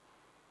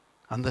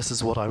 and this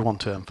is what I want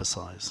to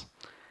emphasize,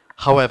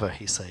 however,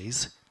 he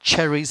says,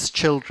 Cherry's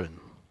children,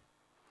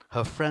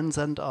 her friends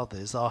and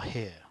others are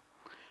here,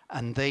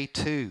 and they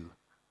too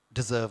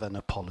deserve an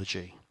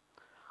apology.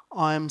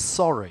 I am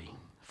sorry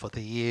for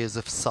the years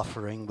of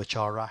suffering which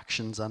our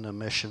actions and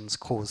omissions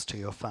caused to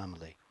your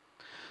family.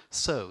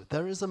 So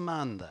there is a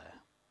man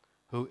there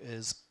who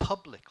is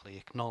publicly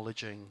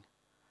acknowledging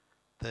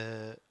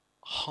the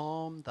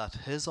harm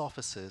that his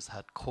officers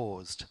had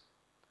caused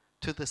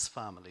to this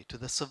family, to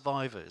the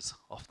survivors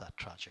of that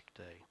tragic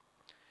day.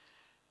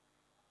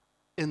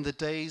 In the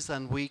days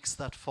and weeks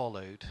that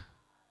followed,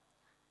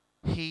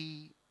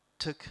 he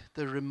took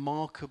the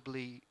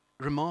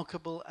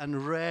remarkable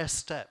and rare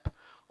step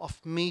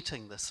of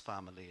meeting this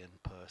family in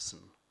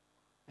person.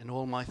 In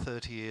all my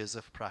 30 years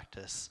of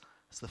practice,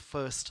 it's the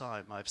first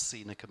time I've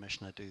seen a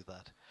commissioner do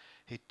that.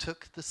 He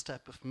took the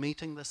step of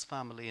meeting this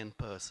family in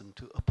person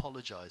to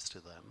apologize to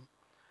them,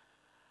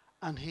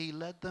 and he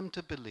led them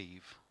to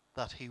believe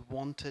that he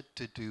wanted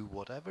to do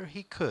whatever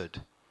he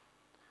could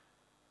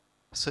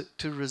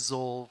to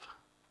resolve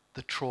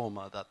the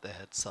trauma that they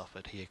had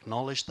suffered. He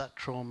acknowledged that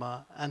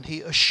trauma, and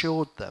he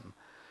assured them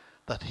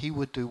that he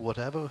would do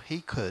whatever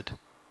he could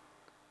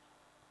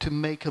to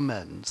make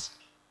amends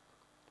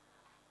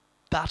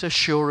That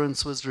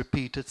assurance was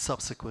repeated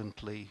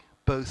subsequently,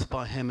 both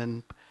by him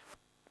in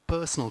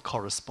personal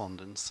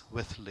correspondence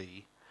with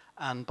Lee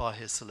and by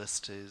his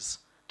solicitors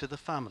to the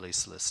family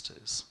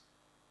solicitors.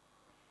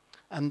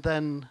 And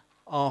then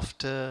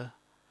after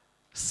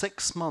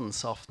 6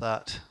 months of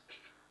that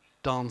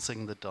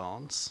dancing the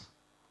dance,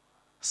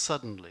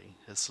 suddenly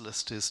his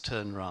solicitors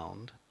turn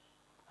round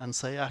and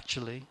say,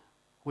 actually,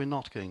 we're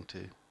not going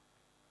to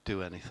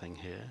do anything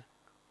here.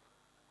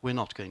 We're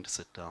not going to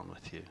sit down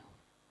with you.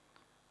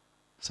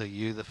 So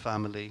you, the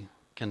family,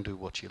 can do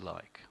what you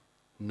like.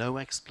 No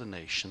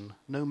explanation,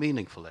 no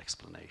meaningful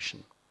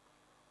explanation.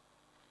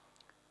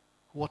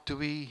 What do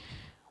we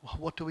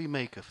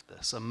make of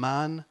this? A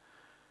man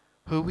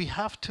who we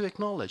have to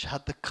acknowledge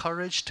had the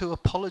courage to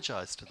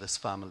apologize to this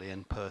family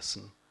in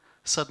person,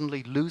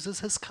 suddenly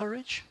loses his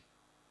courage?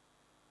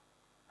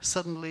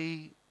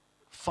 Suddenly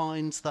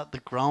finds that the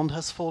ground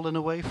has fallen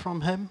away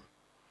from him?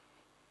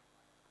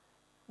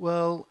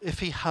 Well, if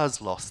he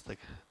has lost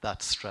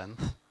that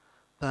strength,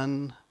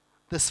 then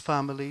this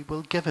family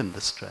will give him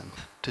the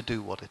strength to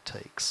do what it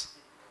takes.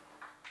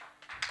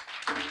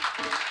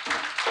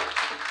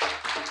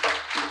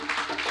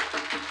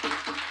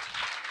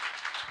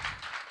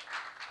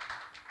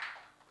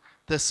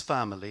 This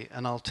family,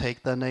 and I'll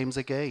take their names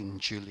again,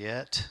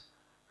 Juliet,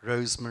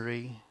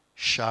 Rosemary,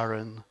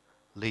 Sharon,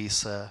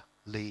 Lisa,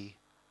 Lee.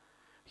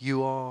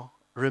 You are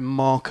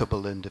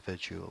remarkable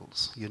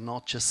individuals. You're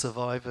not just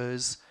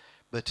survivors,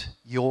 but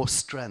your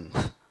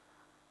strength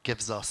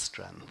gives us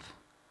strength.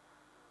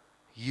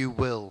 You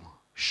will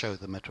show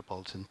the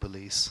Metropolitan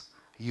Police,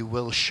 you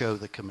will show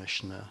the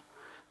Commissioner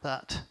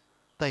that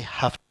they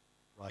have to do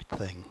the right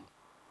thing.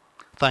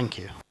 Thank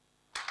you.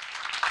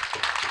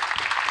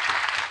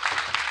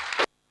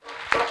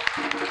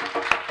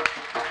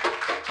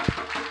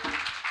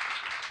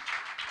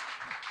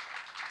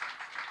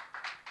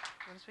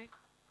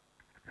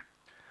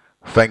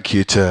 Thank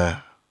you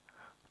to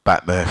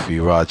Bat Murphy,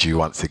 Raju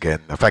once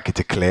again. And thank you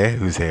to Claire,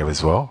 who's here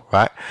as well,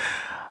 right?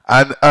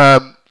 And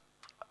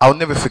I'll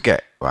never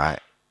forget, right,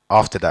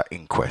 after that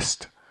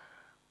inquest,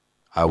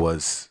 I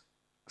was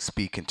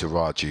speaking to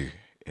Raju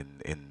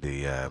in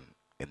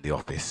the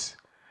office,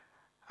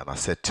 and I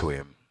said to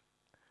him,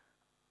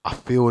 I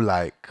feel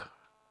like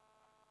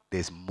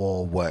there's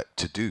more work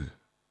to do,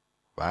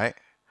 right?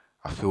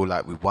 I feel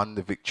like we won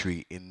the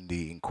victory in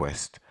the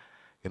inquest,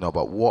 you know,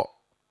 but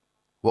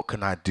what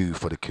can I do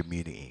for the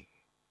community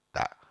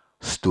that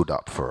stood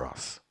up for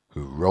us,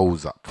 who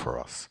rose up for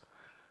us?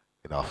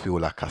 You know, I feel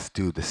like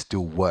there's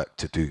still work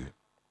to do.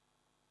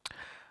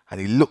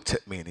 And he looked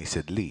at me and he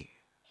said, Lee,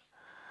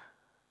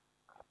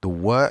 the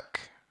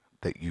work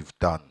that you've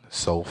done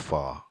so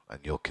far and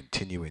you're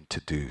continuing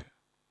to do,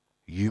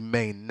 you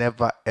may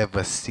never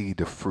ever see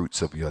the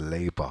fruits of your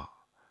labor,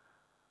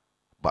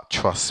 but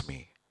trust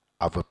me,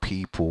 other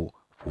people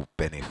will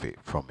benefit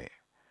from it.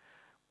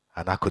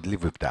 And I could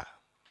live with that.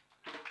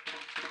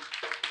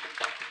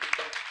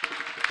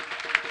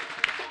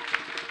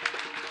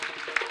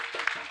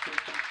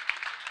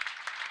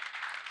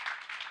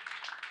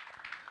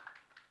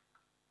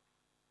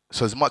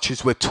 So as much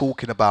as we're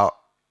talking about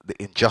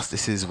the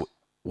injustices,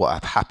 what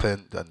have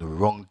happened and the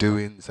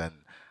wrongdoings, and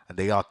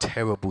they are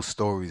terrible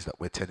stories that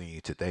we're telling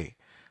you today,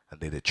 and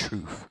they're the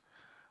truth,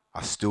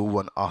 I still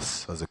want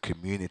us as a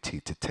community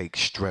to take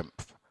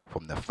strength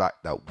from the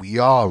fact that we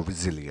are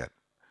resilient.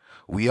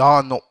 We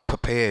are not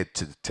prepared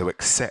to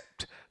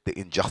accept the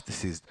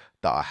injustices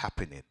that are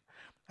happening.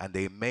 And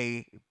they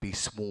may be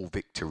small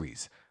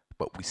victories,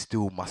 but we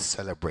still must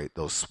celebrate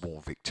those small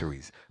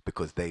victories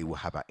because they will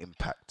have an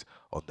impact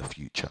on the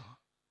future.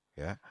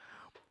 Yeah,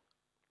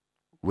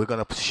 we're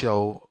gonna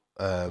show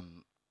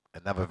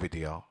another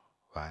video,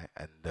 right?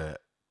 And the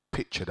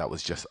picture that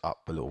was just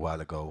up a little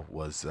while ago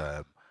was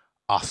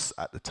us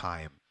at the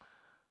time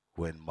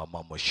when my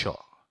mum was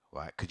shot,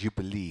 right? Could you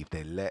believe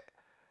they let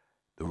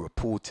the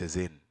reporters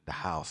in the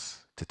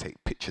house to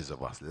take pictures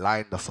of us,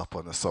 lined us up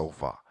on the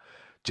sofa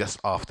just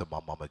after my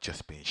mum had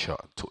just been shot,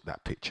 and took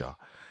that picture?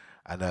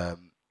 And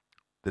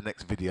the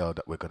next video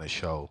that we're going to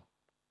show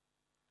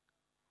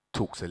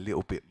talks a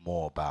little bit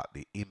more about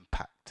the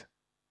impact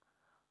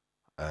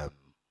that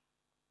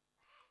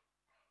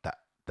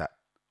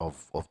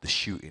of the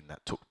shooting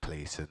that took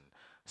place, and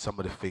some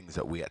of the things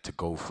that we had to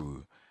go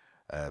through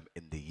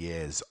in the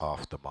years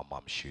after my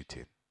mum's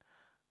shooting.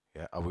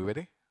 Yeah, are we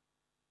ready?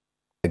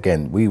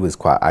 Again, we was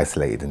quite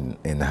isolated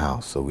in the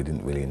house, so we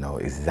didn't really know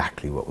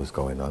exactly what was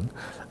going on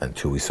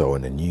until we saw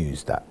on the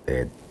news that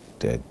there'd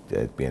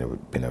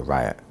been a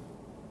riot,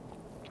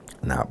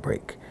 an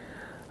outbreak,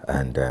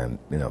 and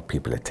you know,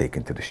 people had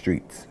taken to the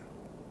streets,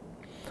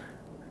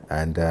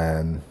 and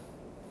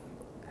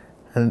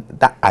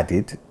that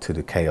added to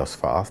the chaos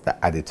for us, that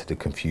added to the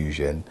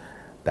confusion,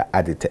 that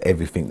added to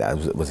everything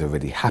that was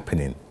already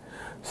happening.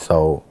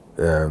 So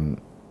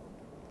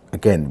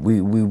again,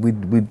 we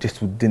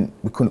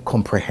couldn't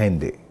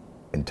comprehend it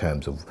in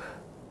terms of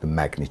the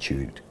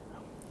magnitude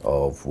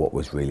of what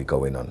was really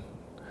going on.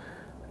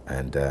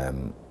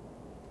 And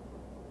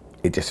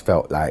it just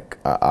felt like,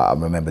 I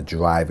remember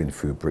driving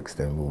through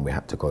Brixton when we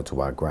had to go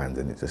to our grands,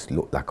 and it just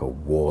looked like a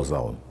war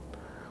zone.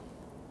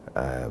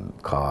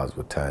 Cars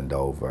were turned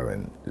over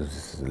and there was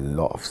just a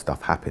lot of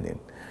stuff happening.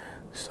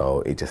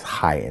 So it just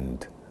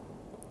heightened,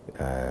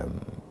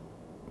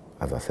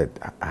 as I said,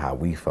 how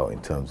we felt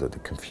in terms of the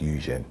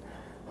confusion.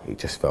 It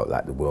just felt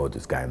like the world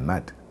was going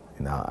mad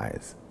in our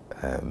eyes.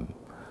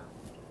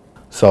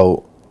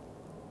 So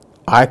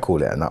I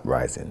call it an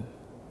uprising,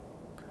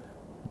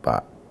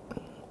 but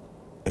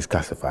it's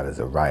classified as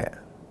a riot.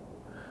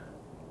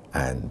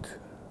 And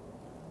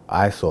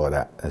I saw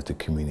that as the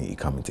community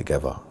coming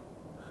together,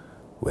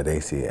 where they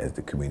see it as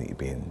the community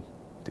being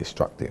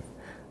destructive.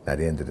 At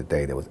the end of the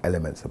day, there was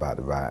elements about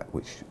the riot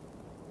which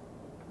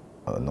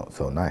are not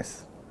so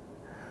nice.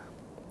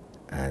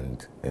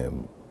 And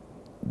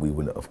we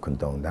wouldn't have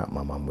condoned that,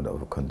 my mum wouldn't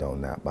have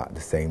condoned that, but at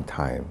the same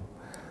time,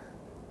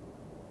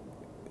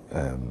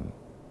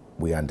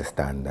 we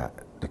understand that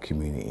the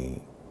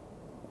community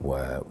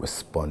were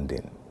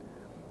responding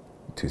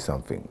to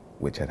something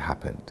which had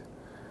happened,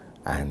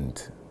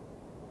 and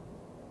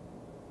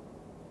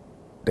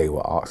they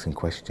were asking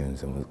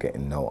questions and was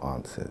getting no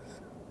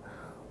answers.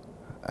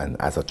 And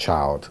as a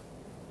child,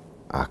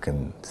 I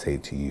can say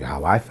to you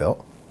how I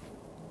felt,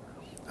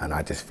 and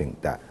I just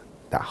think that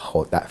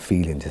that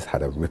feeling just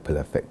had a ripple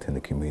effect in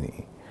the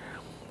community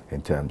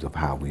in terms of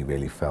how we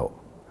really felt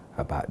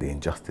about the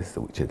injustice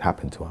which had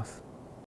happened to us.